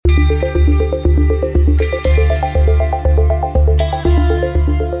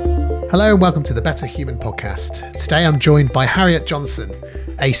Hello and welcome to the Better Human podcast. Today I'm joined by Harriet Johnson,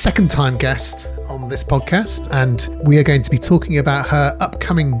 a second-time guest on this podcast, and we are going to be talking about her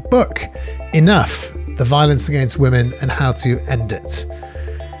upcoming book, Enough: The Violence Against Women and How to End It.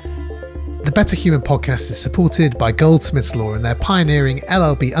 The Better Human podcast is supported by Goldsmiths Law and their pioneering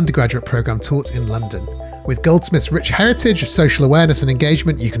LLB undergraduate programme taught in London. With Goldsmiths' rich heritage of social awareness and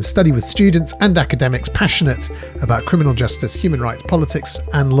engagement, you can study with students and academics passionate about criminal justice, human rights, politics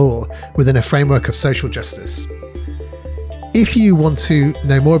and law within a framework of social justice. If you want to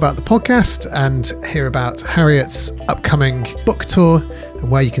know more about the podcast and hear about Harriet's upcoming book tour and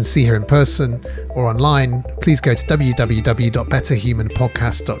where you can see her in person or online, please go to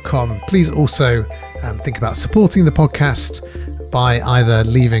www.betterhumanpodcast.com. Please also think about supporting the podcast by either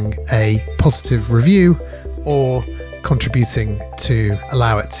leaving a positive review or contributing to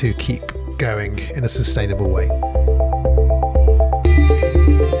allow it to keep going in a sustainable way.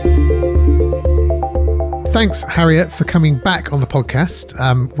 Thanks, Harriet, for coming back on the podcast.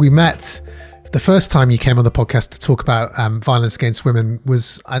 We met the first time you came on the podcast to talk about violence against women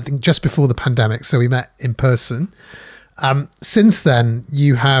was, I think, just before the pandemic. So we met in person. Since then,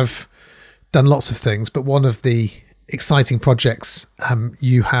 you have done lots of things, but one of the exciting projects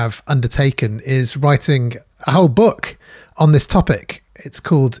you have undertaken is writing a whole book on this topic. It's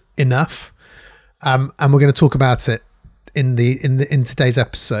called Enough, and we're going to talk about it in today's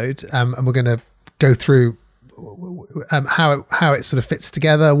episode, and we're going to go through how it sort of fits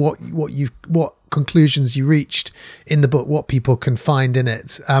together, what conclusions you reached in the book, what people can find in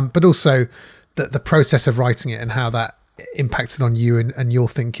it, but also the process of writing it and how that impacted on you and your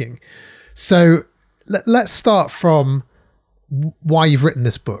thinking. So let's start from why you've written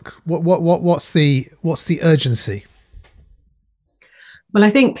this book. What's the urgency? Well, I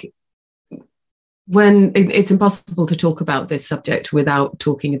think when it's impossible to talk about this subject without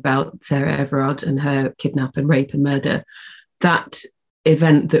talking about Sarah Everard and her kidnap and rape and murder. That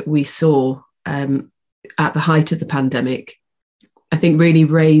event that we saw at the height of the pandemic, I think really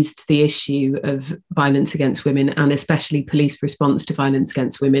raised the issue of violence against women and especially police response to violence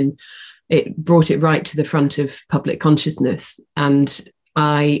against women. It brought it right to the front of public consciousness. And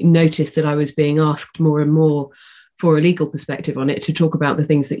I noticed that I was being asked more and more for a legal perspective on it, to talk about the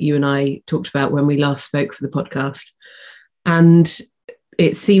things that you and I talked about when we last spoke for the podcast. And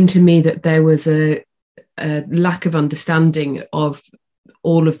it seemed to me that there was a lack of understanding of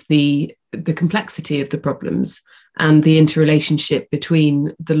all of the complexity of the problems and the interrelationship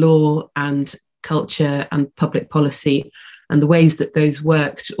between the law and culture and public policy, and the ways that those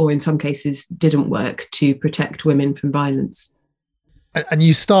worked, or in some cases didn't work, to protect women from violence. And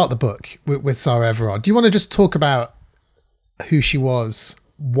you start the book with Sarah Everard. Do you want to just talk about who she was,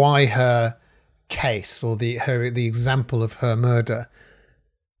 why her case or the example of her murder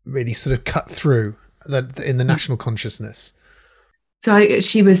really sort of cut through in the national consciousness? So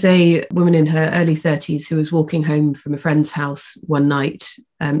she was a woman in her early 30s who was walking home from a friend's house one night.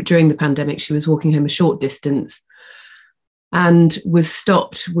 During the pandemic, she was walking home a short distance and was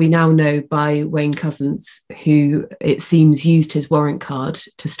stopped, we now know, by Wayne Couzens, who it seems used his warrant card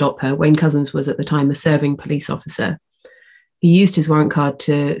to stop her. Wayne Couzens was at the time a serving police officer. He used his warrant card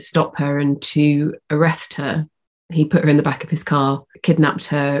to stop her and to arrest her. He put her in the back of his car, kidnapped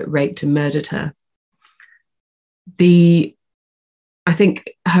her, raped and murdered her. I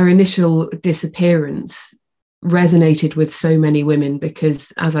think her initial disappearance resonated with so many women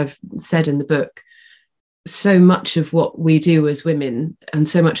because, as I've said in the book, so much of what we do as women and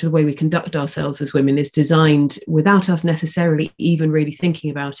so much of the way we conduct ourselves as women is designed, without us necessarily even really thinking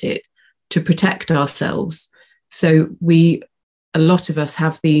about it, to protect ourselves. So a lot of us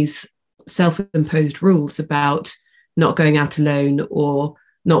have these self-imposed rules about not going out alone or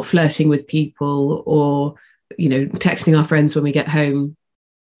not flirting with people or, texting our friends when we get home.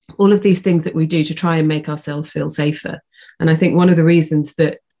 All of these things that we do to try and make ourselves feel safer. And I think one of the reasons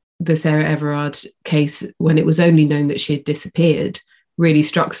that the Sarah Everard case, when it was only known that she had disappeared, really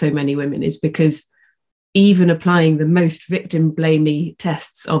struck so many women is because even applying the most victim-blamey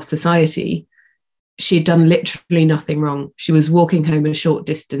tests of society, she had done literally nothing wrong. She was walking home a short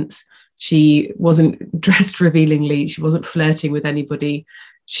distance. She wasn't dressed revealingly. She wasn't flirting with anybody.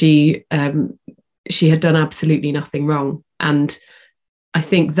 She had done absolutely nothing wrong. And I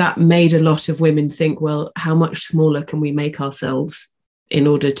think that made a lot of women think, well, how much smaller can we make ourselves in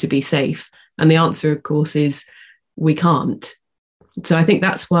order to be safe? And the answer, of course, is we can't. So I think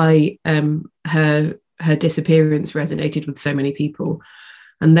that's why her disappearance resonated with so many people.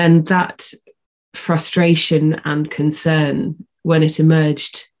 And then that frustration and concern, when it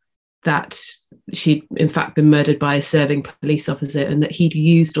emerged that she'd in fact been murdered by a serving police officer, and that he'd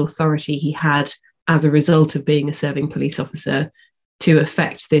used authority he had as a result of being a serving police officer to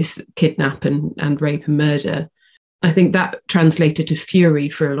effect this kidnap and rape and murder. I think that translated to fury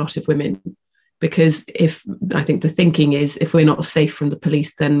for a lot of women, because I think the thinking is, if we're not safe from the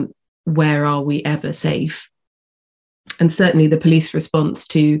police, then where are we ever safe? And certainly the police response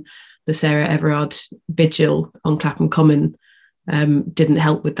to the Sarah Everard vigil on Clapham Common didn't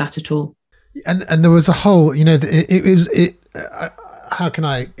help with that at all. And there was a whole, how can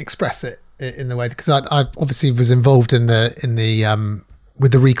I express it in the way, because I obviously was involved in the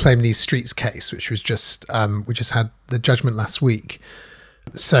with the Reclaim These Streets case, which was just we just had the judgment last week,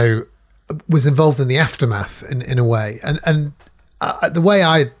 so was involved in the aftermath in a way, and the way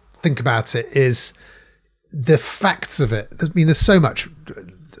I think about it is the facts of it. I mean, there's so much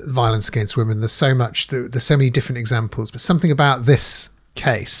violence against women, there's so many different examples, but something about this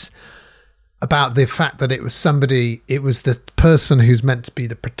case, about the fact that it was the person who's meant to be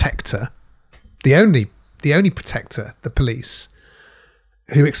the protector, the only protector, the police,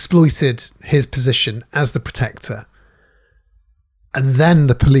 who exploited his position as the protector. And then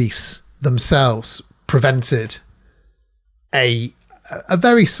the police themselves prevented a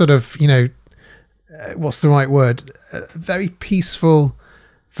very sort of, what's the right word? A very peaceful,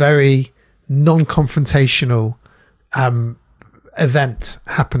 very non-confrontational event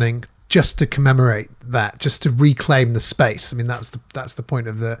happening, just to commemorate that, just to reclaim the space. I mean, that's the point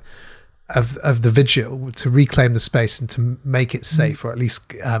of the vigil, to reclaim the space and to make it safe, or at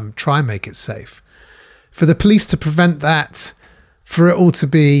least try and make it safe. For the police to prevent that, for it all to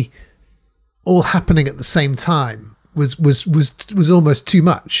be all happening at the same time, was almost too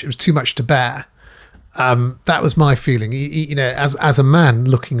much. It was too much to bear. That was my feeling. As a man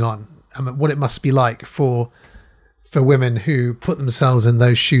looking on, what it must be like for women who put themselves in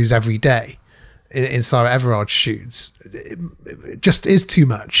those shoes every day, in Sarah Everard's shoes. It just is too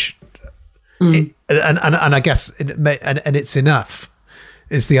much. And I guess it's enough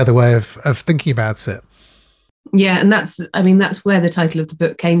is the other way of thinking about it. Yeah, and that's where the title of the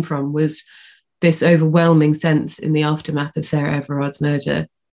book came from, was this overwhelming sense in the aftermath of Sarah Everard's murder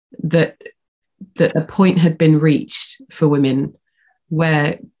that a point had been reached for women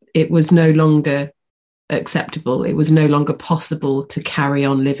where it was no longer acceptable, it was no longer possible to carry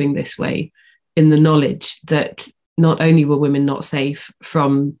on living this way, in the knowledge that not only were women not safe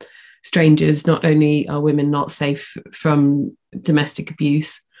from strangers, not only are women not safe from domestic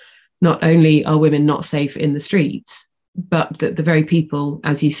abuse, not only are women not safe in the streets, but that the very people,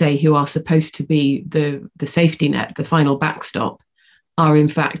 as you say, who are supposed to be the safety net, the final backstop, are in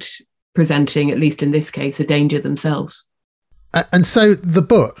fact presenting, at least in this case, a danger themselves. And so the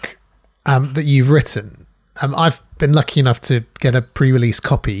book that you've written, I've been lucky enough to get a pre-release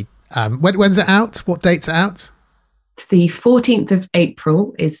copy. When's it out? What date's it out? The 14th of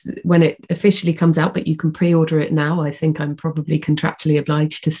April is when it officially comes out, but you can pre-order it now. I think I'm probably contractually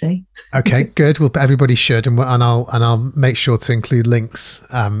obliged to say. Okay, good. Well, everybody should, and I'll make sure to include links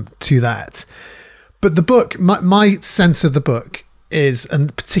to that. But the book, my sense of the book is,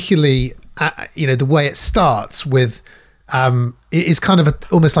 and particularly the way it starts with, it is kind of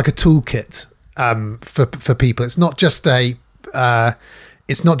almost like a toolkit for people. It's not just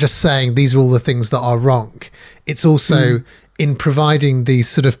it's not just saying these are all the things that are wrong. It's also in providing these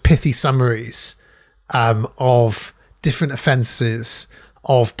sort of pithy summaries of different offences,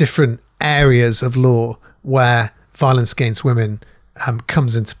 of different areas of law where violence against women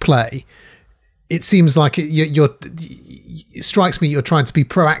comes into play. It seems like it strikes me you're trying to be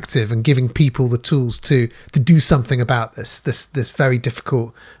proactive and giving people the tools to do something about this very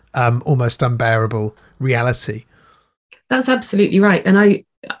difficult, almost unbearable reality. That's absolutely right. And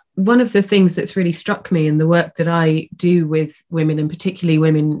one of the things that's really struck me in the work that I do with women, and particularly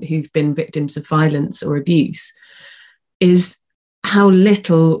women who've been victims of violence or abuse, is how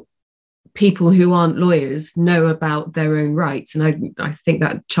little people who aren't lawyers know about their own rights. And I think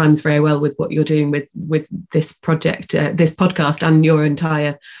that chimes very well with what you're doing with this project, this podcast, and your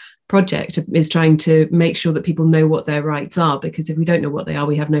entire project is trying to make sure that people know what their rights are, because if we don't know what they are,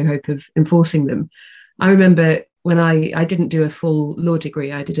 we have no hope of enforcing them. I remember when I didn't do a full law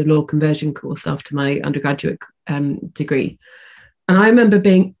degree, I did a law conversion course after my undergraduate degree. And I remember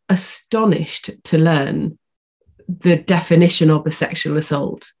being astonished to learn the definition of a sexual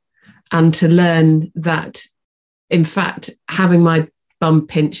assault, and to learn that, in fact, having my bum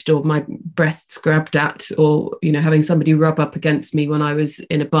pinched or my breasts grabbed at, or, having somebody rub up against me when I was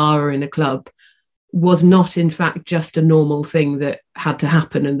in a bar or in a club, was not, in fact, just a normal thing that had to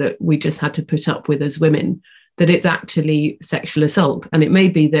happen and that we just had to put up with as women. that it's actually sexual assault. And it may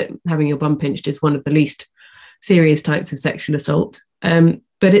be that having your bum pinched is one of the least serious types of sexual assault,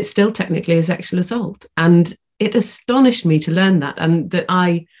 but it's still technically a sexual assault. And it astonished me to learn that, and that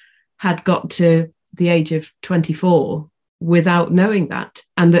I had got to the age of 24 without knowing that,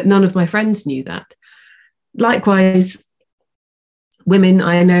 and that none of my friends knew that. Likewise, women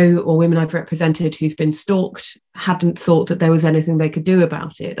I know, or women I've represented who've been stalked, hadn't thought that there was anything they could do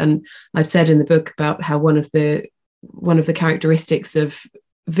about it. And I've said in the book about how one of the characteristics of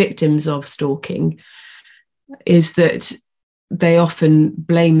victims of stalking is that they often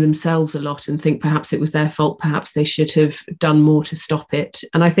blame themselves a lot and think perhaps it was their fault, perhaps they should have done more to stop it.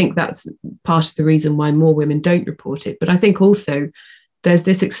 And I think that's part of the reason why more women don't report it. But I think also there's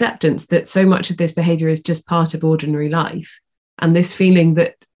this acceptance that so much of this behaviour is just part of ordinary life, and this feeling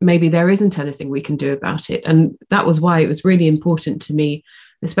that maybe there isn't anything we can do about it. And that was why it was really important to me,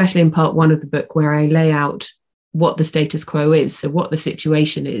 especially in part 1 of the book, where I lay out what the status quo is, so what the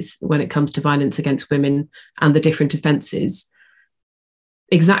situation is when it comes to violence against women and the different offences,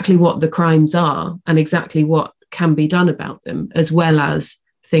 exactly what the crimes are and exactly what can be done about them, as well as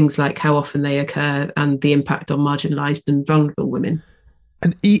things like how often they occur and the impact on marginalised and vulnerable women.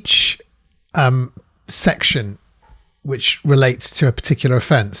 And each section which relates to a particular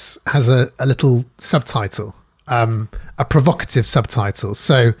offence has a little subtitle, a provocative subtitle.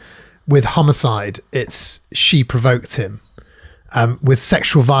 So with homicide, it's she provoked him. With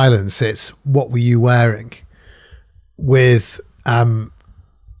sexual violence, it's what were you wearing? With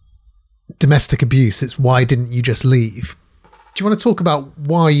domestic abuse, it's why didn't you just leave? Do you want to talk about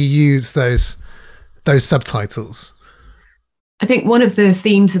why you use those subtitles? I think one of the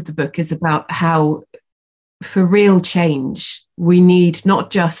themes of the book is about how, for real change, we need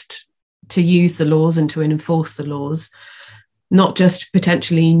not just to use the laws and to enforce the laws, not just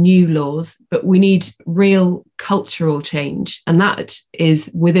potentially new laws, but we need real cultural change. And that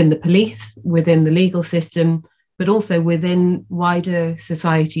is within the police, within the legal system, but also within wider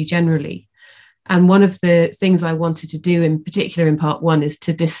society generally. And one of the things I wanted to do in particular in part 1 is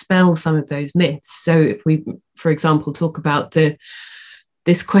to dispel some of those myths. So if we, for example, talk about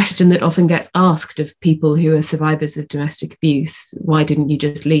this question that often gets asked of people who are survivors of domestic abuse, why didn't you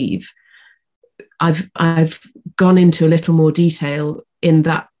just leave? I've gone into a little more detail in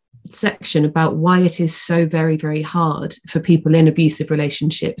that section about why it is so very, very hard for people in abusive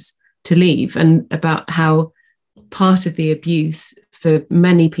relationships to leave, and about how part of the abuse for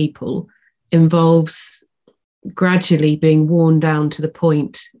many people involves gradually being worn down to the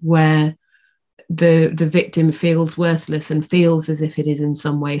point where the victim feels worthless and feels as if it is in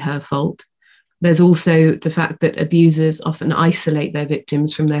some way her fault. There's also the fact that abusers often isolate their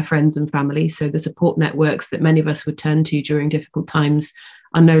victims from their friends and family, so the support networks that many of us would turn to during difficult times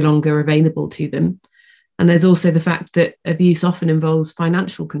are no longer available to them. And there's also the fact that abuse often involves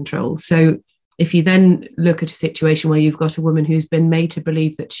financial control. So if you then look at a situation where you've got a woman who's been made to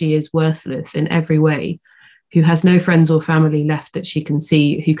believe that she is worthless in every way, who has no friends or family left that she can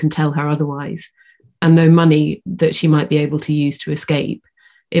see who can tell her otherwise, and no money that she might be able to use to escape,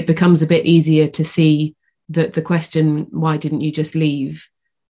 it becomes a bit easier to see that the question, why didn't you just leave,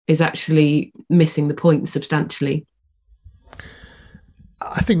 is actually missing the point substantially.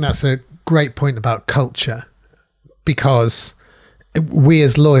 I think that's a great point about culture, because we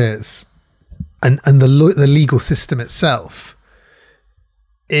as lawyers and the legal system itself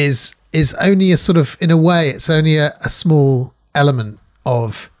is only a sort of, in a way, it's only a small element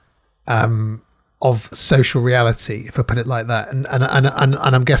of social reality, if I put it like that. And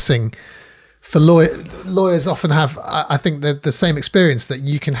I'm guessing for lawyers often have, I think, the same experience, that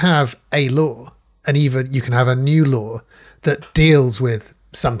you can have a law, and even you can have a new law that deals with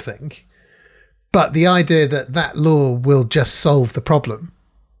something, but the idea that law will just solve the problem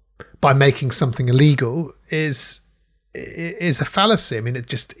by making something illegal is a fallacy. I mean,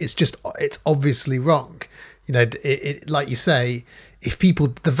 it's obviously wrong. You know, it like you say, if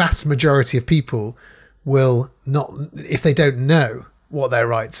people, the vast majority of people will not, if they don't know what their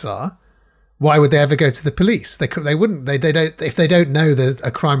rights are, why would they ever go to the police? They wouldn't. They don't. If they don't know that a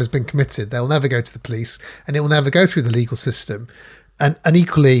crime has been committed, they'll never go to the police, and it will never go through the legal system. And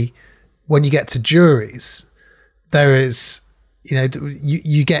equally, when you get to juries, there is, you know,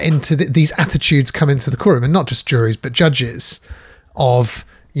 you get into these attitudes come into the courtroom, and not just juries but judges, of,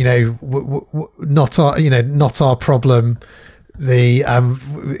 you know, not our problem.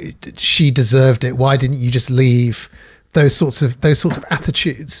 She deserved it. Why didn't you just leave? Those sorts of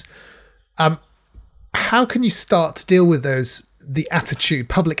attitudes. How can you start to deal with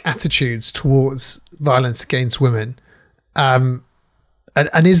public attitudes towards violence against women, And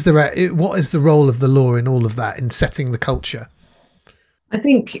what is the role of the law in all of that, in setting the culture? I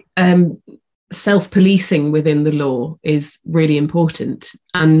think self-policing within the law is really important.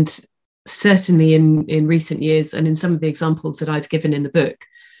 And certainly in recent years, and in some of the examples that I've given in the book,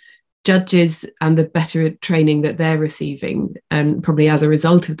 judges and the better training that they're receiving, and probably as a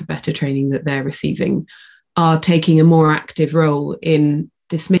result of the better training that they're receiving, are taking a more active role in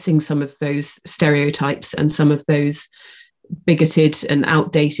dismissing some of those stereotypes and some of those bigoted and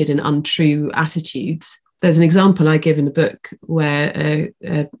outdated and untrue attitudes. There's an example I give in the book where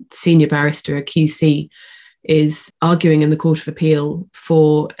a senior barrister, a QC, is arguing in the Court of Appeal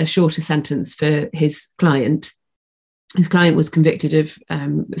for a shorter sentence for his client. His client was convicted of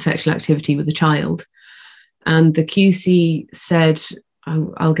sexual activity with a child. And the QC said,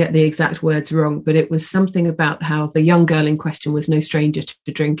 I'll get the exact words wrong, but it was something about how the young girl in question was no stranger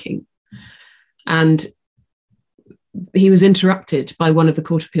to drinking. And he was interrupted by one of the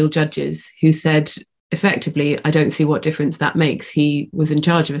Court of Appeal judges who said, effectively, I don't see what difference that makes. He was in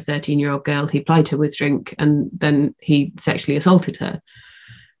charge of a 13-year-old girl. He plied her with drink and then he sexually assaulted her.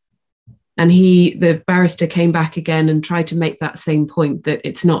 And the barrister came back again and tried to make that same point, that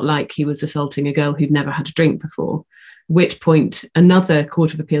it's not like he was assaulting a girl who'd never had a drink before. At which point another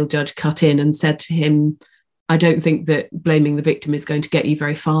Court of Appeal judge cut in and said to him, I don't think that blaming the victim is going to get you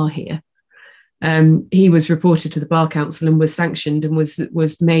very far here. He was reported to the Bar Council and was sanctioned and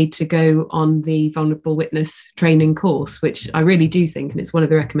was made to go on the vulnerable witness training course, which I really do think, and it's one of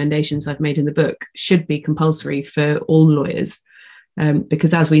the recommendations I've made in the book, should be compulsory for all lawyers.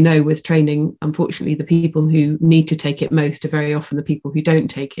 Because as we know with training, unfortunately, the people who need to take it most are very often the people who don't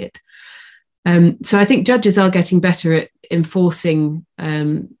take it. So I think judges are getting better at enforcing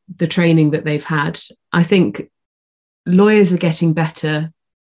the training that they've had. I think lawyers are getting better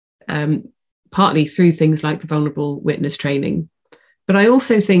partly through things like the vulnerable witness training. But I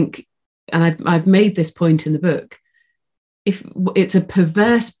also think, and I've made this point in the book, if it's a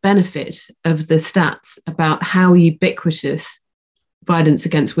perverse benefit of the stats about how ubiquitous violence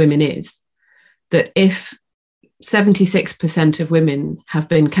against women is, that if 76% of women have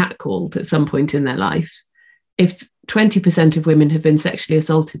been catcalled at some point in their lives, if 20% of women have been sexually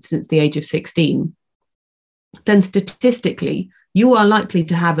assaulted since the age of 16, then statistically, you are likely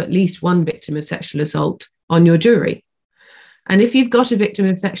to have at least one victim of sexual assault on your jury. And if you've got a victim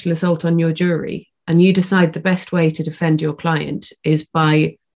of sexual assault on your jury and you decide the best way to defend your client is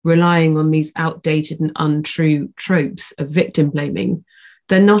by relying on these outdated and untrue tropes of victim blaming,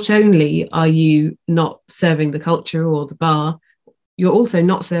 then not only are you not serving the culture or the bar, you're also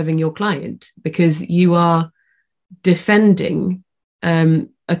not serving your client, because you are defending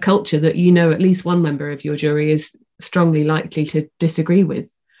a culture that you know at least one member of your jury is strongly likely to disagree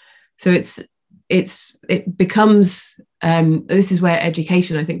with. So it becomes this is where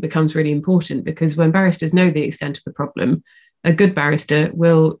education, I think, becomes really important, because when barristers know the extent of the problem, a good barrister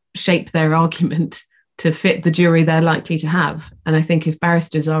will shape their argument to fit the jury they're likely to have. And I think if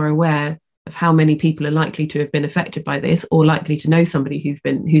barristers are aware of how many people are likely to have been affected by this, or likely to know somebody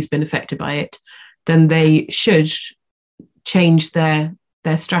who's been affected by it, then they should change their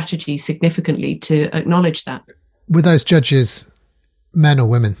strategy significantly to acknowledge that. Were those judges men or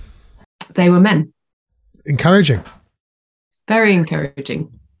women? They were men. Encouraging. Very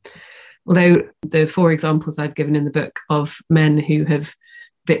encouraging. Although the 4 examples I've given in the book of men who have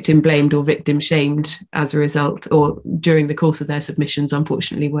victim blamed or victim shamed as a result or during the course of their submissions,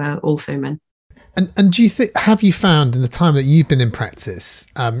 unfortunately, were also men. And do you think, have you found in the time that you've been in practice,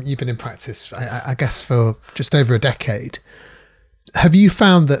 I guess for just over a decade, have you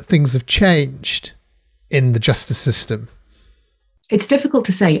found that things have changed in the justice system? It's difficult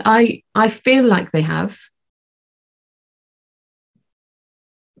to say. I feel like they have,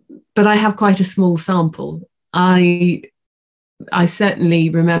 but I have quite a small sample. I certainly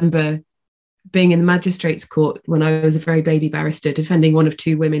remember being in the magistrates' court when I was a very baby barrister, defending one of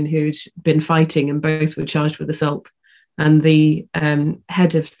 2 women who'd been fighting and both were charged with assault. And the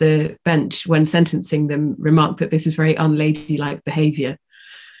head of the bench, when sentencing them, remarked that this is very unladylike behaviour,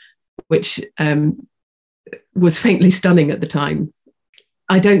 which was faintly stunning at the time.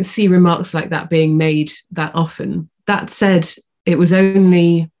 I don't see remarks like that being made that often. That said, it was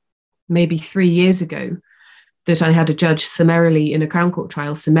only maybe 3 years ago that I had a judge summarily, in a Crown Court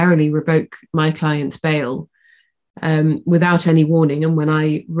trial, summarily revoke my client's bail without any warning. And when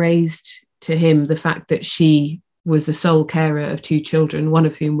I raised to him the fact that she was the sole carer of 2 children, one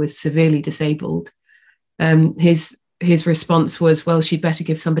of whom was severely disabled, his response was, well, she'd better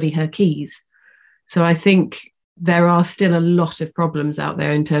give somebody her keys. So I think there are still a lot of problems out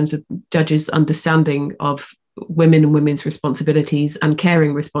there in terms of judges' understanding of women and women's responsibilities and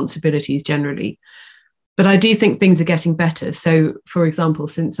caring responsibilities generally. But I do think things are getting better. So, for example,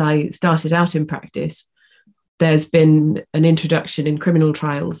 since I started out in practice, there's been an introduction in criminal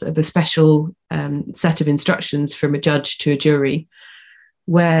trials of a special set of instructions from a judge to a jury,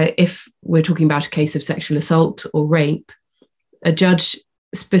 where if we're talking about a case of sexual assault or rape, a judge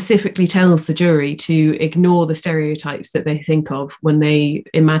specifically tells the jury to ignore the stereotypes that they think of when they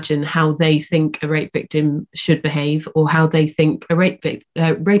imagine how they think a rape victim should behave or how they think a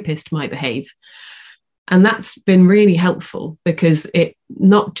rapist might behave. And that's been really helpful because it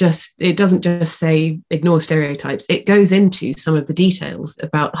doesn't just say ignore stereotypes. It goes into some of the details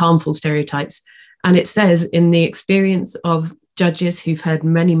about harmful stereotypes. And it says, in the experience of judges who've heard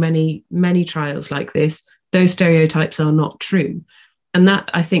many, many, many trials like this, those stereotypes are not true. And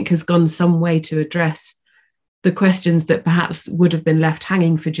that, I think, has gone some way to address the questions that perhaps would have been left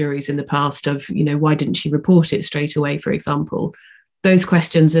hanging for juries in the past of, why didn't she report it straight away, for example? Those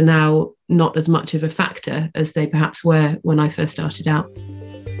questions are now not as much of a factor as they perhaps were when I first started out.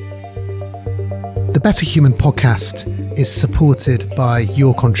 The Better Human podcast is supported by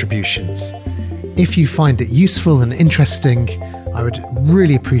your contributions. If you find it useful and interesting, I would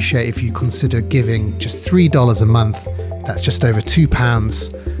really appreciate if you consider giving just $3 a month. That's just over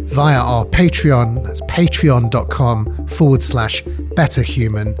 £2 via our Patreon. That's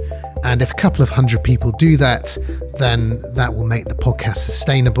patreon.com/betterhuman. And if a couple of hundred people do that, then that will make the podcast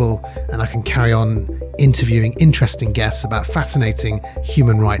sustainable and I can carry on interviewing interesting guests about fascinating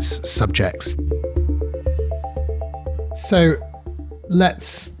human rights subjects. So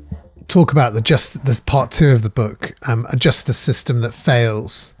let's talk about this part 2 of the book, a justice system that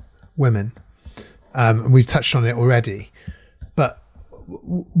fails women. And we've touched on it already, but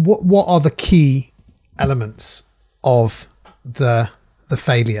what are the key elements of the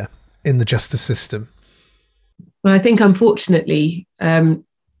failure in the justice system? Well, I think unfortunately, I've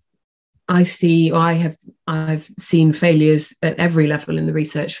seen failures at every level in the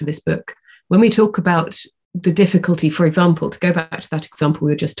research for this book. When we talk about the difficulty, for example, to go back to that example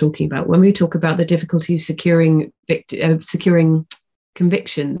we were just talking about, when we talk about the difficulty of securing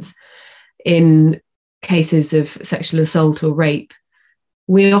convictions in cases of sexual assault or rape,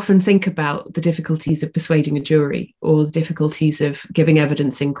 we often think about the difficulties of persuading a jury or the difficulties of giving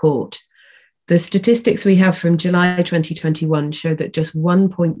evidence in court. The statistics we have from July 2021 show that just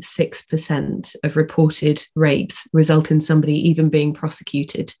 1.6% of reported rapes result in somebody even being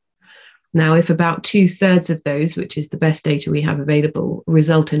prosecuted. Now, if about 2/3 of those, which is the best data we have available,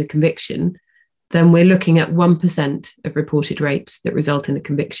 result in a conviction, then we're looking at 1% of reported rapes that result in a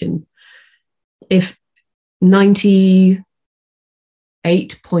conviction. If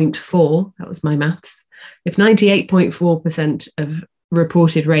 98.4, that was my maths, if 98.4% of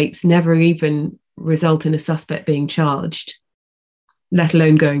reported rapes never even result in a suspect being charged, let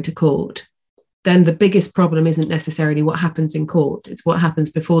alone going to court, then the biggest problem isn't necessarily what happens in court. It's what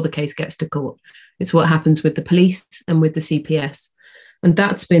happens before the case gets to court. It's what happens with the police and with the CPS. And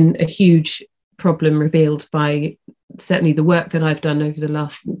that's been a huge problem revealed by certainly the work that I've done over the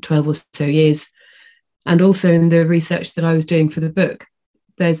last 12 or so years, and also in the research that I was doing for the book.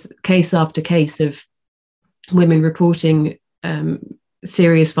 There's case after case of women reporting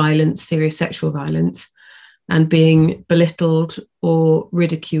serious violence, serious sexual violence, and being belittled or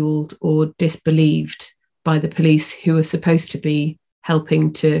ridiculed or disbelieved by the police who are supposed to be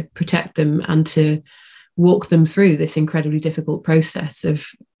helping to protect them and to walk them through this incredibly difficult process of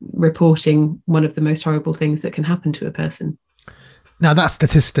reporting one of the most horrible things that can happen to a person. Now, that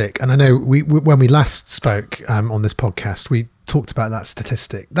statistic, and I know when we last spoke on this podcast, we talked about that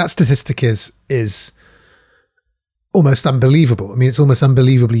statistic. That statistic is almost unbelievable. I mean, it's almost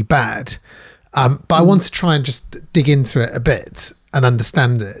unbelievably bad. But I want to try and just dig into it a bit and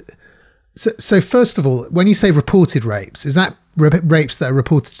understand it. So first of all, when you say reported rapes, is that rapes that are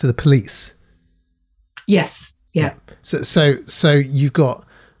reported to the police? Yes. Yeah. So you've got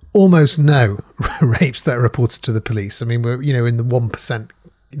almost no rapes that are reported to the police. I mean, we're in the 1%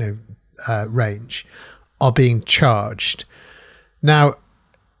 range are being charged. Now,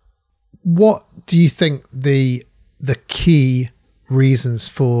 what do you think the key reasons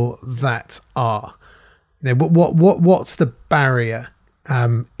for that are? What's the barrier?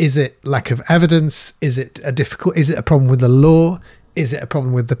 Is it lack of evidence? Is it a problem with the law? Is it a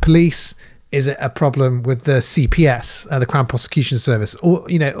problem with the police? Is it a problem with the CPS, the Crown Prosecution Service, or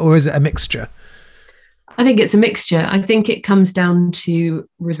is it a mixture? I think it's a mixture. I think it comes down to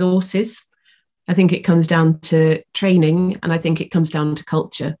resources. I think it comes down to training, and I think it comes down to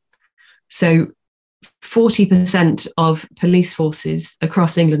culture. So 40% of police forces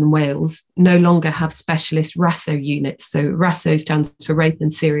across England and Wales no longer have specialist RASO units. So RASO stands for rape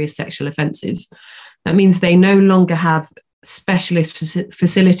and serious sexual offences. That means they no longer have specialist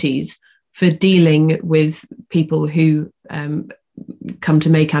facilities for dealing with people who come to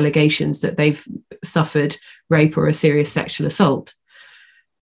make allegations that they've suffered rape or a serious sexual assault.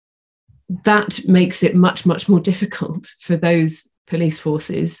 That makes it much, much more difficult for those police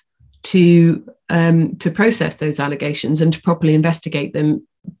forces to process those allegations and to properly investigate them,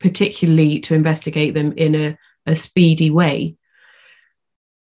 particularly to investigate them in a speedy way.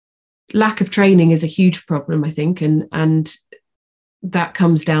 Lack of training is a huge problem, I think, and that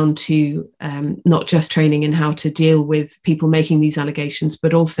comes down to not just training in how to deal with people making these allegations,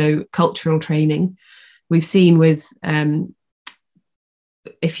 but also cultural training. We've seen with,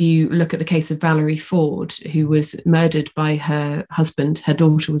 if you look at the case of Valerie Ford, who was murdered by her husband, her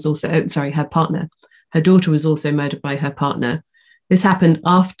daughter was also, her partner. Her daughter was also murdered by her partner. This happened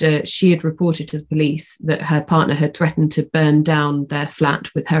after she had reported to the police that her partner had threatened to burn down their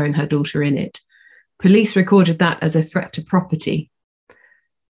flat with her and her daughter in it. Police recorded that as a threat to property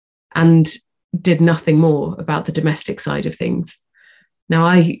and did nothing more about the domestic side of things. Now,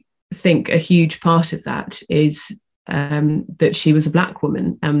 I think a huge part of that is that she was a Black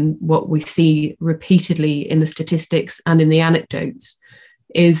woman. And what we see repeatedly in the statistics and in the anecdotes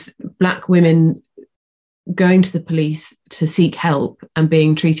is Black women going to the police to seek help and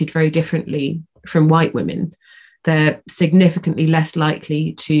being treated very differently from white women. They're significantly less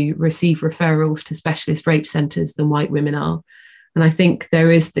likely to receive referrals to specialist rape centres than white women are. And I think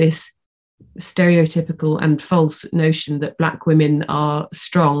there is this stereotypical and false notion that Black women are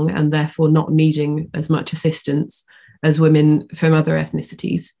strong and therefore not needing as much assistance as women from other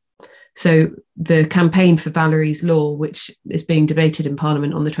ethnicities. So the campaign for Valerie's Law, which is being debated in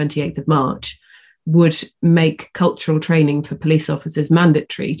Parliament on the 28th of March, would make cultural training for police officers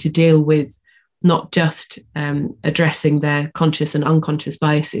mandatory to deal with not just addressing their conscious and unconscious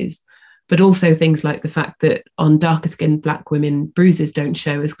biases, but also things like the fact that on darker skinned Black women, bruises don't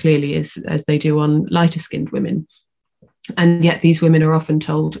show as clearly as they do on lighter skinned women. And yet these women are often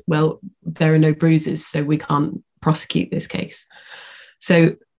told, well, there are no bruises, so we can't prosecute this case.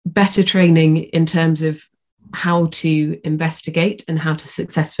 So better training in terms of how to investigate and how to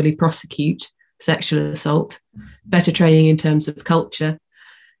successfully prosecute sexual assault, better training in terms of culture.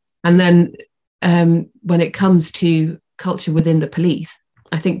 And then when it comes to culture within the police,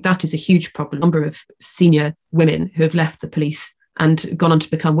 I think that is a huge problem. A number of senior women who have left the police and gone on to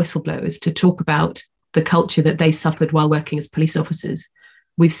become whistleblowers to talk about the culture that they suffered while working as police officers.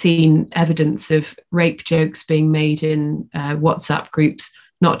 We've seen evidence of rape jokes being made in WhatsApp groups,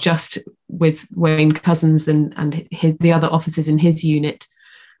 not just with Wayne Couzens and the other officers in his unit,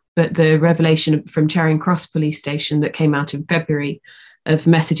 but the revelation from Charing Cross Police Station that came out in February of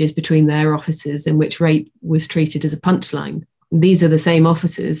messages between their officers in which rape was treated as a punchline. These are the same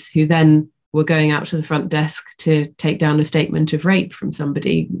officers who then were going out to the front desk to take down a statement of rape from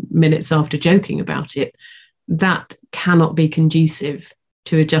somebody minutes after joking about it. That cannot be conducive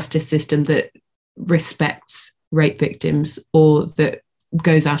to a justice system that respects rape victims or that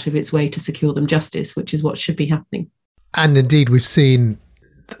goes out of its way to secure them justice, which is what should be happening. And indeed, we've seen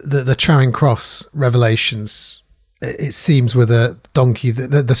the Charing Cross revelations. It seems with a donkey,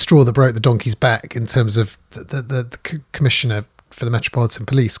 the straw that broke the donkey's back in terms of the commissioner for the Metropolitan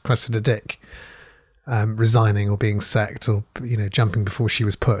Police, Cressida Dick, resigning or being sacked or jumping before she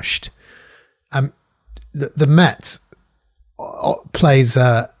was pushed. The Met plays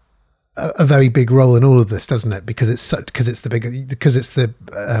a very big role in all of this, doesn't it? Because it's the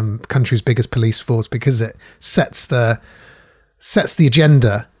country's biggest police force, because it sets the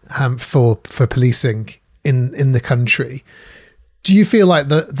agenda for policing in the country. Do you feel like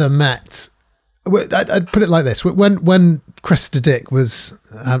the Met? I'd put it like this: when Cressida Dick was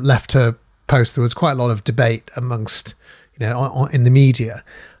left her post, there was quite a lot of debate amongst in the media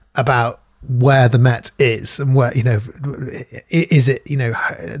about where the Met is and where is it.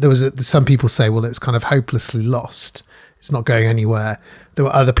 There was some people say, well, it's kind of hopelessly lost. It's not going anywhere. There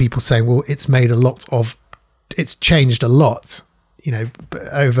were other people saying, well, it's changed a lot.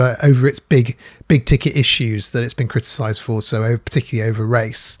 Over its big ticket issues that it's been criticised for, so particularly over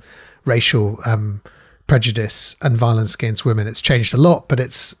racial prejudice and violence against women. It's changed a lot, but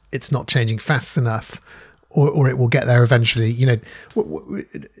it's not changing fast enough, or it will get there eventually.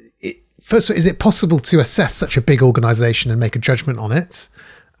 First of all, is it possible to assess such a big organisation and make a judgment on it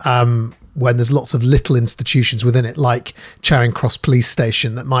when there's lots of little institutions within it, like Charing Cross Police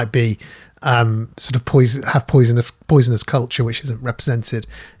Station, that might be sort of poisonous culture which isn't represented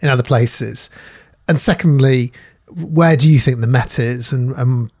in other places? And secondly, where do you think the Met is,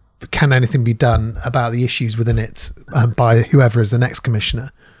 and can anything be done about the issues within it by whoever is the next commissioner?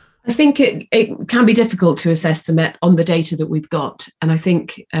 I think it can be difficult to assess the Met on the data that we've got. And I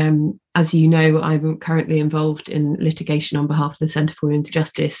think, as you know, I'm currently involved in litigation on behalf of the Centre for Women's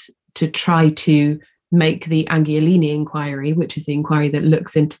Justice to try to make the Angiolini inquiry, which is the inquiry that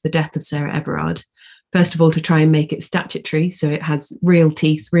looks into the death of Sarah Everard, first of all, to try and make it statutory, so it has real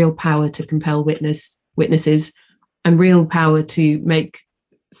teeth, real power to compel witnesses, and real power to make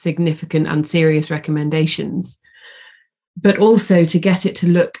significant and serious recommendations, but also to get it to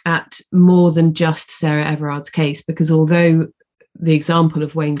look at more than just Sarah Everard's case, because although the example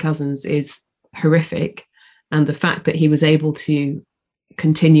of Wayne Couzens is horrific, and the fact that he was able to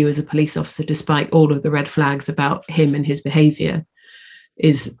continue as a police officer despite all of the red flags about him and his behaviour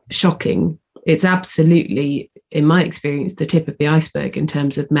is shocking, it's absolutely, in my experience, the tip of the iceberg in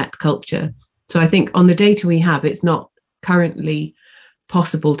terms of Met culture. So I think on the data we have, it's not currently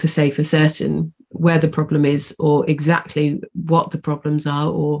possible to say for certain where the problem is or exactly what the problems are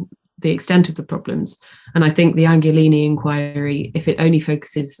or the extent of the problems. And I think the Angiolini inquiry, if it only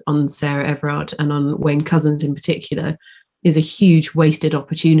focuses on Sarah Everard and on Wayne Couzens in particular, is a huge wasted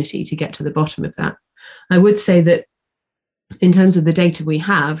opportunity to get to the bottom of that. I would say that in terms of the data we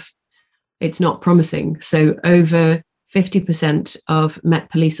have, it's not promising. So over 50% of Met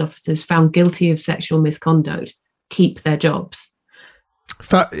police officers found guilty of sexual misconduct keep their jobs.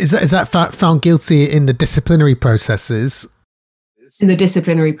 Is that found guilty in the disciplinary processes? In the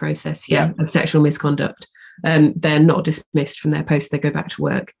disciplinary process, of sexual misconduct. They're not dismissed from their post, they go back to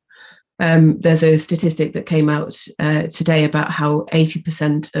work. There's a statistic that came out today about how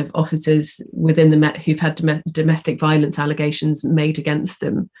 80% of officers within the Met who've had domestic violence allegations made against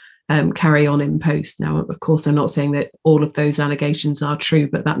them carry on in post. Now, of course, I'm not saying that all of those allegations are true,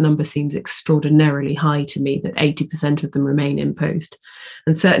 but that number seems extraordinarily high to me, that 80% of them remain in post.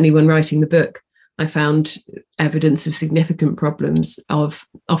 And certainly when writing the book, I found evidence of significant problems of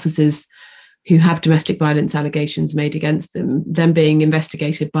officers who have domestic violence allegations made against them, then being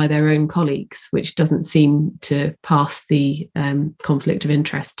investigated by their own colleagues, which doesn't seem to pass the conflict of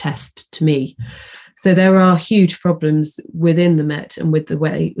interest test to me. So there are huge problems within the Met and with the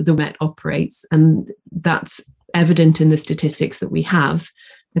way the Met operates, and that's evident in the statistics that we have.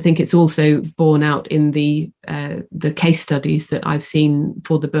 I think it's also borne out in the case studies that I've seen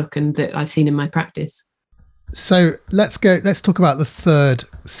for the book and that I've seen in my practice. So let's talk about the third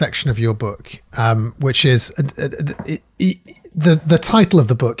section of your book, which is the title of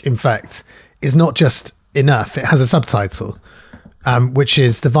the book, in fact, is not just enough. It has a subtitle, which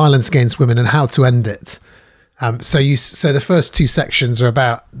is The Violence Against Women and How to End It. So the first two sections are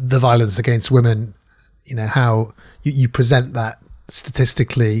about the violence against women, how you present that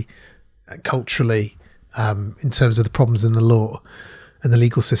statistically, culturally, in terms of the problems in the law and the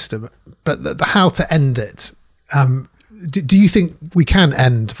legal system. But the how to end it, do you think we can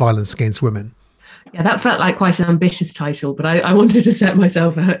end violence against women? Yeah, that felt like quite an ambitious title, but I wanted to set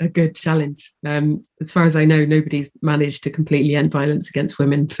myself a good challenge. As far as I know, nobody's managed to completely end violence against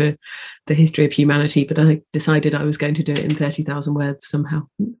women for the history of humanity, but I decided I was going to do it in 30,000 words somehow.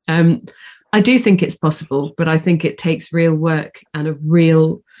 I do think it's possible, but I think it takes real work and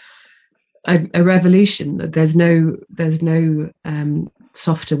a revolution. There's no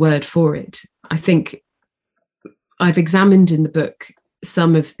softer word for it. I think I've examined in the book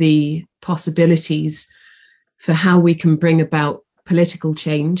some of the possibilities for how we can bring about political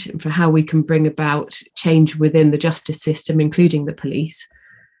change and for how we can bring about change within the justice system, including the police.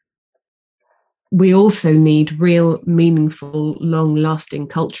 We also need real, meaningful, long-lasting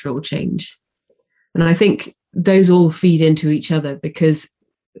cultural change. And I think those all feed into each other, because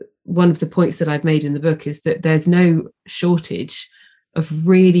one of the points that I've made in the book is that there's no shortage of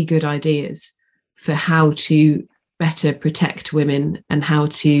really good ideas for how to better protect women and how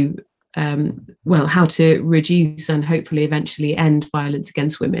to reduce and hopefully eventually end violence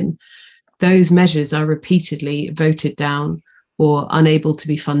against women. Those measures are repeatedly voted down or unable to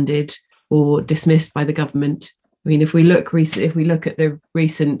be funded or dismissed by the government. I mean, if we look at the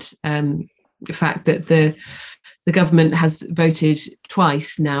recent fact that the government has voted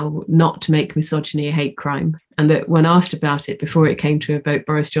twice now not to make misogyny a hate crime, and that when asked about it before it came to a vote,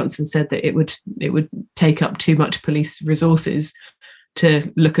 Boris Johnson said that it would take up too much police resources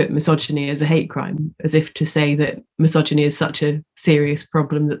to look at misogyny as a hate crime, as if to say that misogyny is such a serious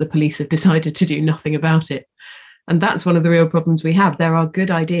problem that the police have decided to do nothing about it. And that's one of the real problems we have. There are good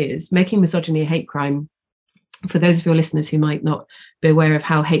ideas. Making misogyny a hate crime, for those of your listeners who might not be aware of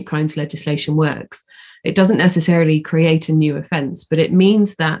how hate crimes legislation works, It doesn't necessarily create a new offence, but it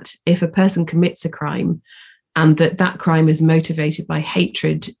means that if a person commits a crime and that crime is motivated by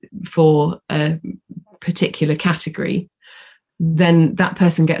hatred for a particular category, then that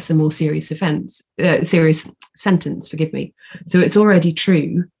person gets a more serious serious sentence, forgive me. So it's already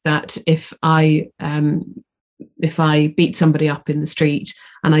true that if I beat somebody up in the street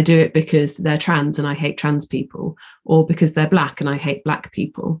and I do it because they're trans and I hate trans people, or because they're black and I hate black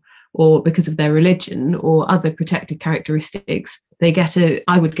people, or because of their religion or other protected characteristics,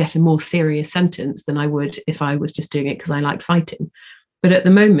 I would get a more serious sentence than I would if I was just doing it because I liked fighting. But at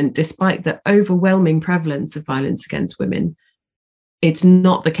the moment, despite the overwhelming prevalence of violence against women, it's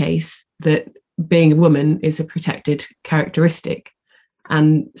not the case that being a woman is a protected characteristic.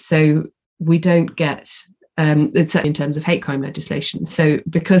 And so we don't get, it's certainly in terms of hate crime legislation. So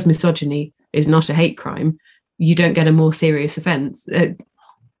because misogyny is not a hate crime, you don't get a more serious offence.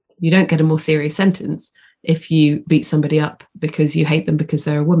 You don't get a more serious sentence if you beat somebody up because you hate them because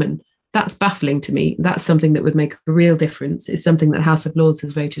they're a woman. That's baffling to me. That's something that would make a real difference. It's something that House of Lords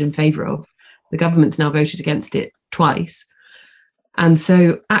has voted in favour of. The government's now voted against it twice. And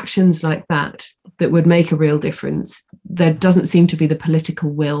so actions like that would make a real difference, there doesn't seem to be the political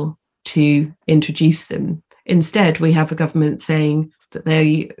will to introduce them. Instead, we have a government saying that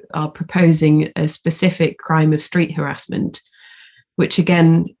they are proposing a specific crime of street harassment, which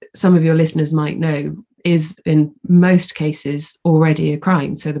again, some of your listeners might know, is in most cases already a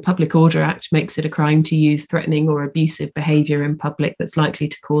crime. So the Public Order Act makes it a crime to use threatening or abusive behaviour in public that's likely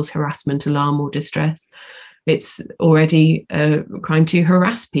to cause harassment, alarm or distress. It's already a crime to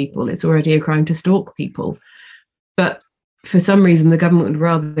harass people. It's already a crime to stalk people. But for some reason, the government would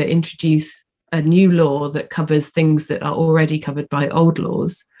rather introduce a new law that covers things that are already covered by old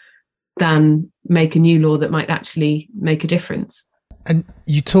laws than make a new law that might actually make a difference. And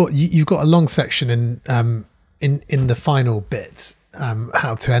you've got a long section in the final bit,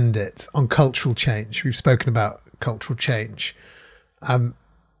 how to end it, on cultural change. We've spoken about cultural change.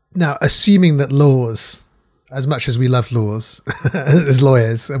 Now, assuming that laws, as much as we love laws as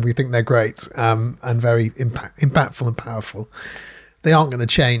lawyers, and we think they're great and very impactful and powerful, they aren't going to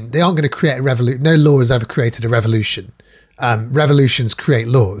change. They aren't going to create a revolution. No law has ever created a revolution. Revolutions create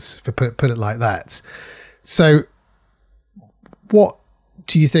laws, for put it like that. So what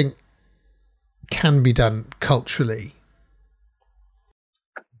do you think can be done culturally?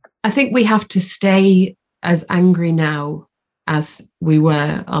 I think we have to stay as angry now as we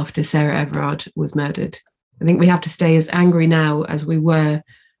were after Sarah Everard was murdered. I think we have to stay as angry now as we were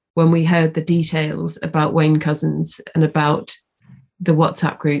when we heard the details about Wayne Couzens and about the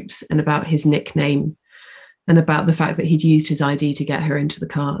WhatsApp groups and about his nickname and about the fact that he'd used his ID to get her into the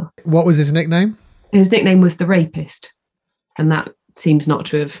car. What was his nickname? His nickname was the Rapist. And that seems not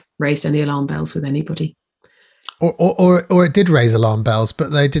to have raised any alarm bells with anybody. Or it did raise alarm bells,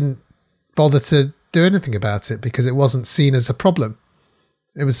 but they didn't bother to do anything about it because it wasn't seen as a problem.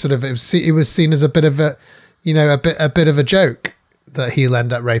 It was seen as a bit of a, a bit of a joke that he'll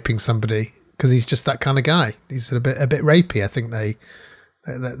end up raping somebody because he's just that kind of guy. He's a bit rapey, I think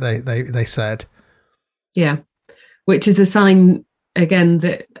they said. Yeah, which is a sign again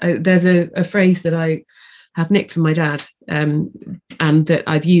that there's a phrase that I have nicked from my dad, and that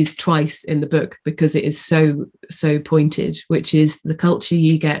I've used twice in the book because it is so pointed, which is the culture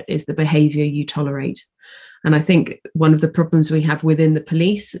you get is the behaviour you tolerate. And I think one of the problems we have within the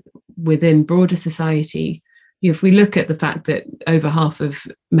police, within broader society, if we look at the fact that over half of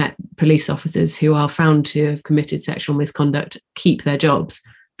Met police officers who are found to have committed sexual misconduct keep their jobs,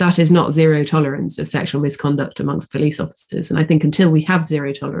 that is not zero tolerance of sexual misconduct amongst police officers. And I think until we have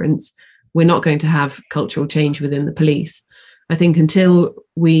zero tolerance, we're not going to have cultural change within the police. I think until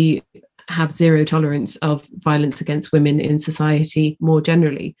we have zero tolerance of violence against women in society more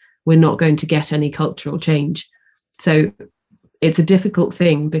generally, we're not going to get any cultural change. So it's a difficult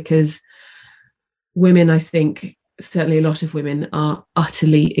thing because women, I think, certainly a lot of women are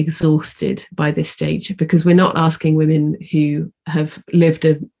utterly exhausted by this stage because we're not asking women who have lived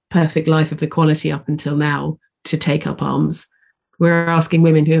a perfect life of equality up until now to take up arms. We're asking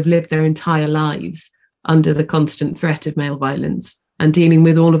women who have lived their entire lives under the constant threat of male violence and dealing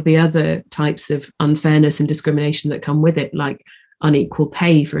with all of the other types of unfairness and discrimination that come with it, like unequal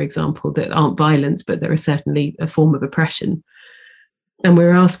pay, for example, that aren't violence, but that are certainly a form of oppression. And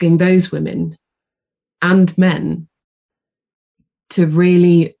we're asking those women and men to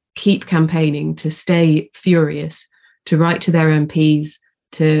really keep campaigning, to stay furious, to write to their MPs,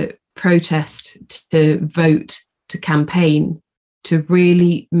 to protest, to vote, to campaign, to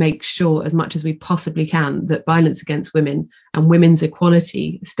really make sure as much as we possibly can that violence against women and women's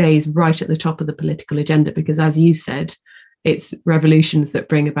equality stays right at the top of the political agenda. Because as you said, it's revolutions that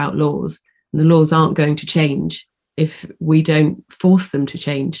bring about laws, and the laws aren't going to change if we don't force them to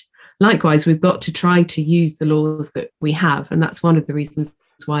change. Likewise, we've got to try to use the laws that we have. And that's one of the reasons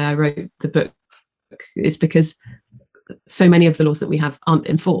why I wrote the book, is because so many of the laws that we have aren't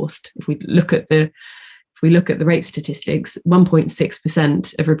enforced. If we look at the rape statistics,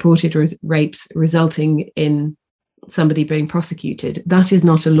 1.6% of reported rapes resulting in somebody being prosecuted. That is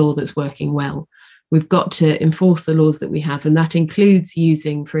not a law that's working well. We've got to enforce the laws that we have, and that includes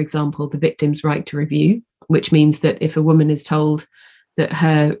using, for example, the victim's right to review, which means that if a woman is told that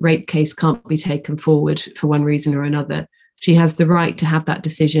her rape case can't be taken forward for one reason or another, she has the right to have that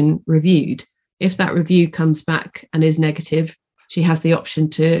decision reviewed. If that review comes back and is negative, she has the option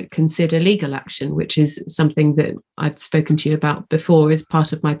to consider legal action, which is something that I've spoken to you about before as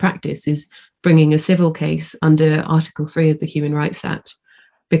part of my practice, is bringing a civil case under Article 3 of the Human Rights Act,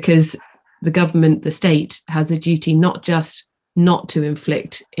 because the government, the state, has a duty not just not to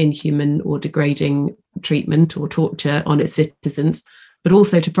inflict inhuman or degrading treatment or torture on its citizens, but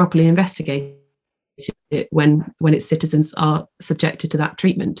also to properly investigate it when its citizens are subjected to that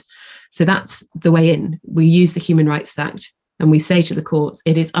treatment. So that's the way in. We use the Human Rights Act and we say to the courts,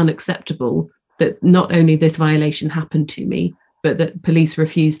 it is unacceptable that not only this violation happened to me, but that police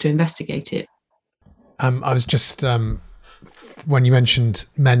refuse to investigate it. I was just, when you mentioned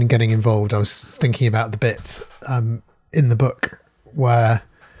men getting involved, I was thinking about the bit in the book where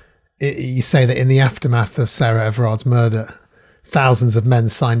you say that in the aftermath of Sarah Everard's murder, thousands of men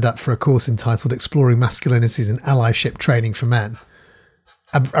signed up for a course entitled Exploring Masculinities and Allyship Training for Men.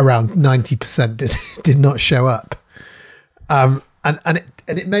 Around 90% did not show up. And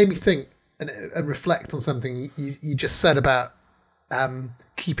it made me think and reflect on something you just said about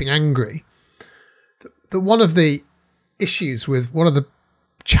keeping angry. That one of the issues with one of the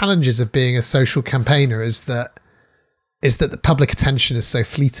challenges of being a social campaigner is that the public attention is so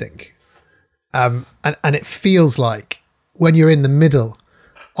fleeting. And it feels like when you're in the middle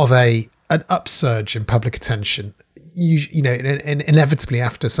of an upsurge in public attention, you know, inevitably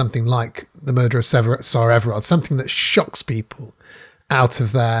after something like the murder of Sarah Everard, something that shocks people out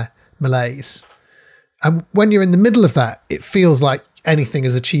of their malaise. And when you're in the middle of that, it feels like anything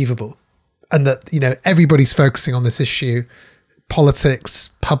is achievable, and that, you know, everybody's focusing on this issue, politics,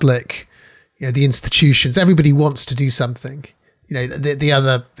 public, you know, the institutions, everybody wants to do something. You know, the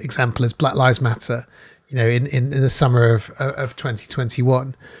other example is Black Lives Matter, you know, in the summer of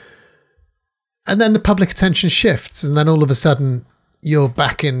 2021. And then the public attention shifts, and then all of a sudden you're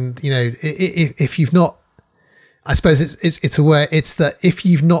back in, you know, if you've not, I suppose it's aware, it's that if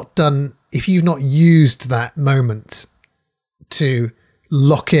you've not used that moment to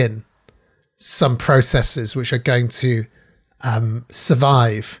lock in some processes which are going to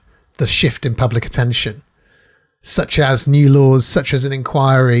survive the shift in public attention, such as new laws, such as an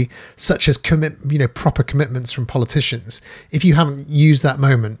inquiry, such as proper commitments from politicians, if you haven't used that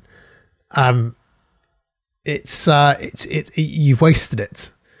moment, you've wasted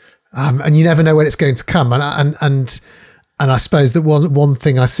it, and you never know when it's going to come. And I suppose that one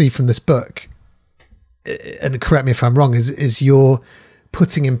thing I see from this book, and correct me if I'm wrong, is you're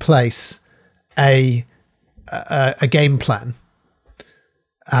putting in place a game plan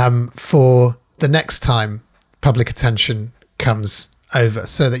for the next time public attention comes over,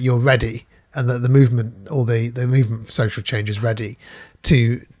 so that you're ready, and that the movement or the movement for social change is ready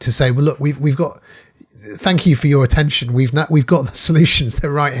to say, well, look, we've got. Thank you for your attention. We've got the solutions. They're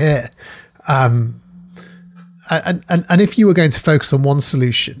right here. And if you were going to focus on one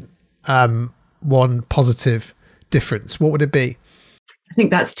solution, one positive difference, what would it be? I think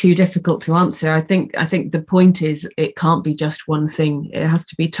that's too difficult to answer. I think the point is, it can't be just one thing. It has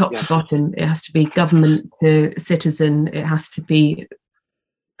to be top to bottom. It has to be government to citizen. It has to be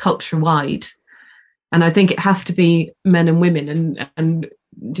culture wide. And I think it has to be men and women. And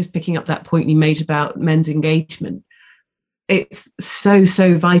just picking up that point you made about men's engagement, it's so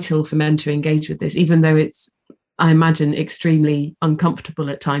vital for men to engage with this, even though it's, I imagine, extremely uncomfortable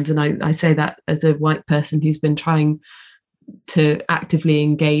at times. And I say that as a white person who's been trying to actively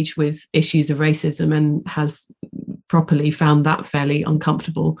engage with issues of racism and has properly found that fairly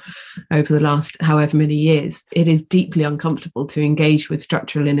uncomfortable over the last however many years. It is deeply uncomfortable to engage with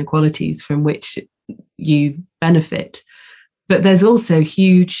structural inequalities from which you benefit. But there's also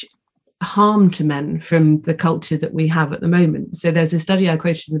huge harm to men from the culture that we have at the moment. So there's a study I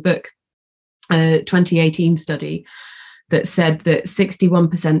quoted in the book, a 2018 study that said that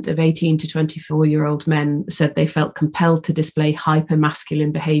 61% of 18 to 24-year-old men said they felt compelled to display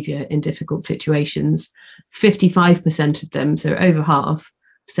hyper-masculine behaviour in difficult situations. 55% of them, so over half,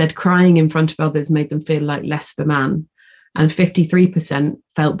 said crying in front of others made them feel like less of a man. And 53%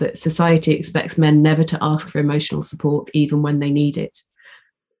 felt that society expects men never to ask for emotional support, even when they need it.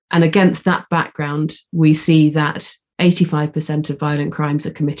 And against that background, we see that 85% of violent crimes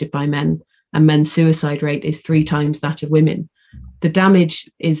are committed by men, and men's suicide rate is 3 times that of women. The damage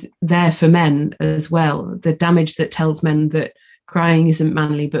is there for men as well. The damage that tells men that crying isn't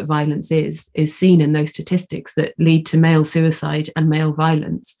manly, but violence is seen in those statistics that lead to male suicide and male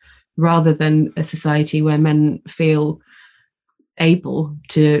violence, rather than a society where men feel able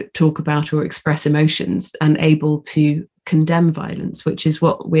to talk about or express emotions and able to condemn violence, which is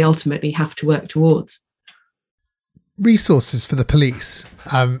what we ultimately have to work towards. Resources for the police,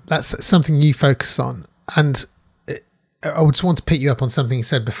 that's something you focus on. And I just want to pick you up on something you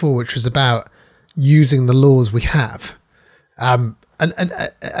said before, which was about using the laws we have. And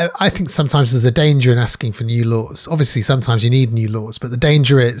I think sometimes there's a danger in asking for new laws. Obviously, sometimes you need new laws, but the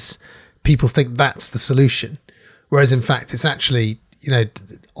danger is people think that's the solution. Whereas in fact, it's actually,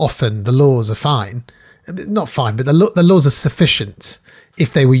 often the laws are fine. Not fine, but the laws are sufficient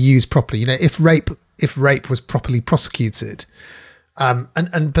if they were used properly. If rape was properly prosecuted, but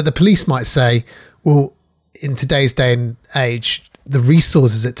the police might say, well, in today's day and age, the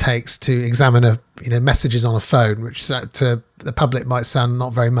resources it takes to examine messages on a phone, which to the public might sound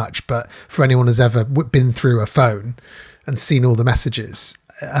not very much, but for anyone who's ever been through a phone and seen all the messages,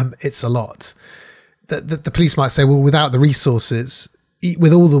 it's a lot. The police might say, well, without the resources,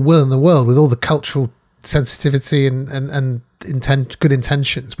 with all the will in the world, with all the cultural sensitivity and good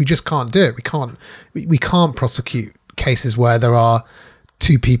intentions, we just can't do it. We can't prosecute cases where there are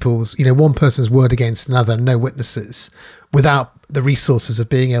two people's, one person's word against another, no witnesses, without the resources of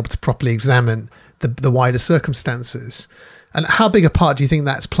being able to properly examine the wider circumstances. And how big a part do you think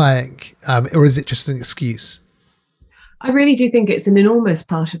that's playing, or is it just an excuse? I really do think it's an enormous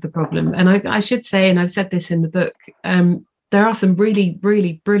part of the problem. And I should say, and I've said this in the book, there are some really,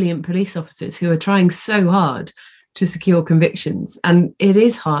 really brilliant police officers who are trying so hard to secure convictions. And it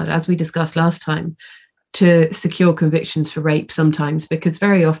is hard, as we discussed last time, to secure convictions for rape sometimes, because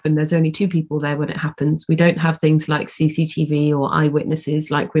very often there's only 2 people there when it happens. We don't have things like CCTV or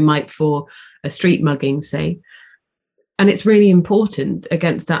eyewitnesses like we might for a street mugging, say. And it's really important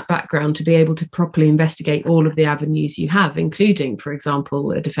against that background to be able to properly investigate all of the avenues you have, including, for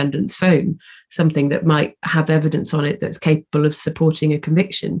example, a defendant's phone, something that might have evidence on it that's capable of supporting a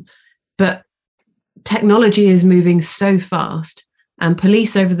conviction. But technology is moving so fast, and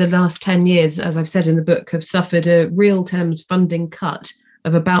police over the last 10 years, as I've said in the book, have suffered a real terms funding cut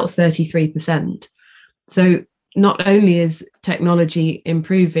of about 33%. So not only is technology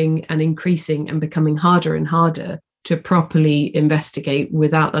improving and increasing and becoming harder and harder to properly investigate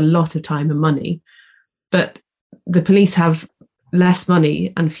without a lot of time and money, but the police have less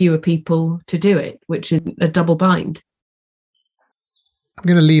money and fewer people to do it, which is a double bind. I'm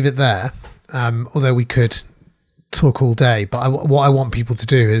going to leave it there, although we could talk all day. But what I want people to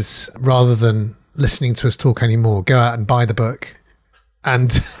do is, rather than listening to us talk anymore, go out and buy the book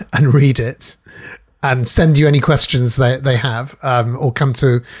and read it, and send you any questions they have, or come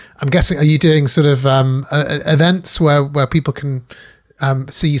to, I'm guessing, are you doing sort of events where people can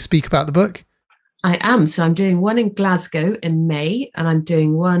see you speak about the book? I am. So I'm doing one in Glasgow in May, and I'm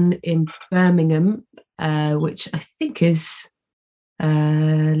doing one in Birmingham, which I think is,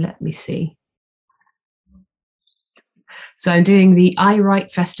 let me see. So I'm doing the I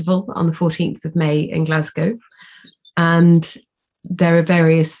Write Festival on the 14th of May in Glasgow, and there are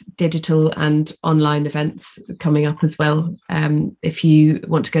various digital and online events coming up as well. If you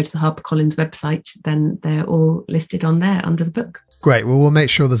want to go to the HarperCollins website, then they're all listed on there under the book. Great. Well, we'll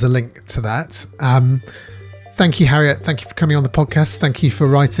make sure there's a link to that. Thank you, Harriet. Thank you for coming on the podcast. Thank you for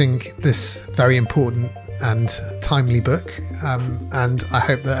writing this very important and timely book. And I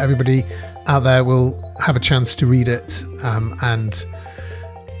hope that everybody out there will have a chance to read it, and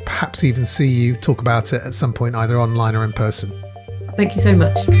perhaps even see you talk about it at some point, either online or in person. Thank you so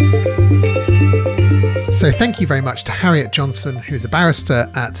much. So thank you very much to Harriet Johnson, who's a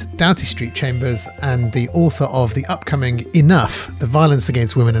barrister at Doughty Street Chambers and the author of the upcoming Enough, The Violence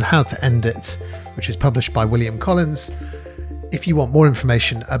Against Women and How to End It, which is published by William Collins. If you want more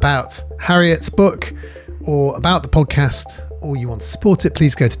information about Harriet's book or about the podcast, or you want to support it,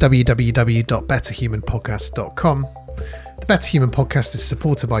 please go to www.betterhumanpodcast.com. The Better Human podcast is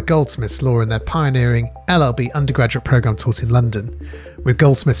supported by Goldsmiths Law and their pioneering LLB undergraduate programme taught in London. With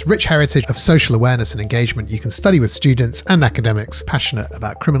Goldsmiths' rich heritage of social awareness and engagement, you can study with students and academics passionate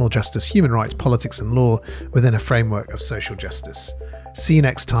about criminal justice, human rights, politics and law within a framework of social justice. See you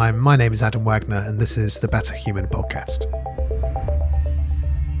next time. My name is Adam Wagner and this is the Better Human podcast.